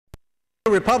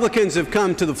Republicans have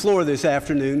come to the floor this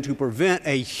afternoon to prevent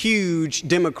a huge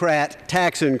Democrat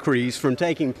tax increase from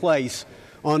taking place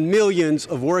on millions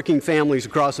of working families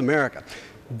across America.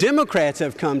 Democrats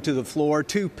have come to the floor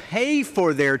to pay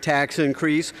for their tax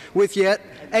increase with yet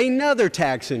another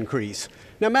tax increase.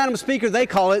 Now, Madam Speaker, they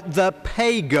call it the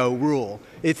PAYGO rule.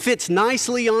 It fits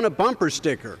nicely on a bumper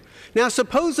sticker. Now,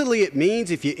 supposedly it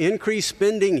means if you increase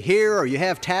spending here or you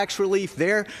have tax relief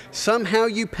there, somehow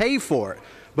you pay for it.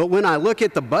 But when I look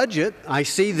at the budget, I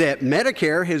see that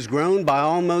Medicare has grown by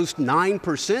almost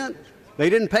 9%. They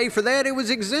didn't pay for that, it was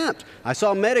exempt. I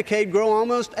saw Medicaid grow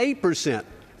almost 8%.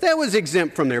 That was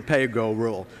exempt from their PAYGO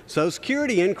rule. Social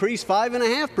Security increased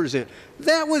 5.5%.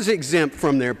 That was exempt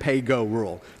from their PAYGO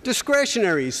rule.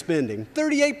 Discretionary spending,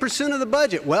 38% of the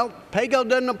budget. Well, PAYGO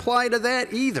doesn't apply to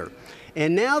that either.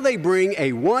 And now they bring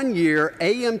a one-year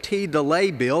AMT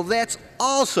delay bill that's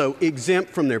also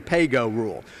exempt from their PAYGO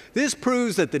rule. This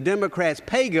proves that the Democrats'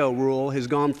 PAYGO rule has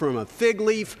gone from a fig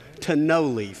leaf to no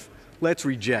leaf. Let's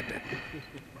reject it.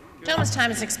 Gentleman's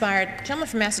time has expired. Gentleman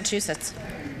from Massachusetts.